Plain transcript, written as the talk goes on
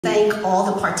Thank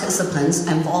all the participants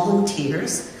and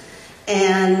volunteers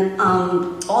and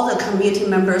all the community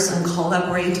members and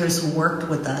collaborators who worked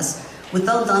with us.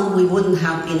 Without them, we wouldn't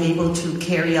have been able to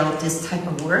carry out this type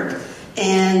of work.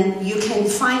 And you can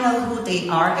find out who they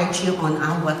are actually on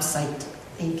our website.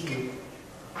 Thank you.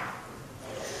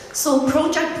 So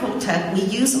Project Protect, we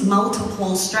use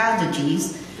multiple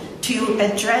strategies to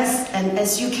address, and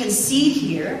as you can see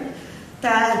here,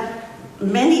 that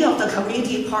many of the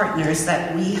community partners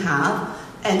that we have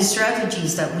and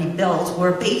strategies that we built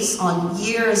were based on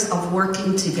years of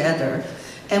working together.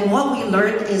 And what we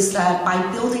learned is that by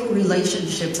building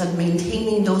relationships and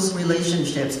maintaining those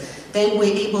relationships, then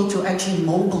we're able to actually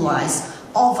mobilize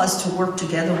all of us to work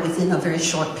together within a very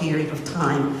short period of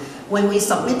time. When we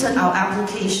submitted our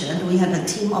application, we had a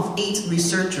team of 8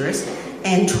 researchers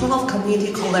and 12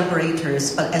 community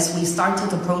collaborators, but as we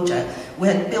started the project, we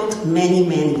had built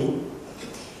many.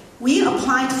 We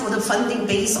applied for the funding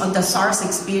based on the SARS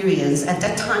experience. At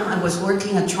that time, I was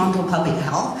working at Toronto Public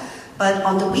Health, but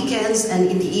on the weekends and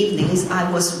in the evenings,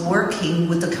 I was working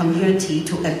with the community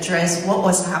to address what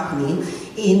was happening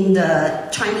in the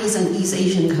Chinese and East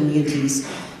Asian communities.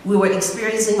 We were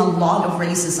experiencing a lot of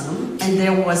racism, and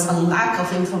there was a lack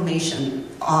of information.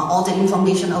 All the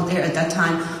information out there at that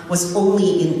time was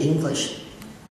only in English.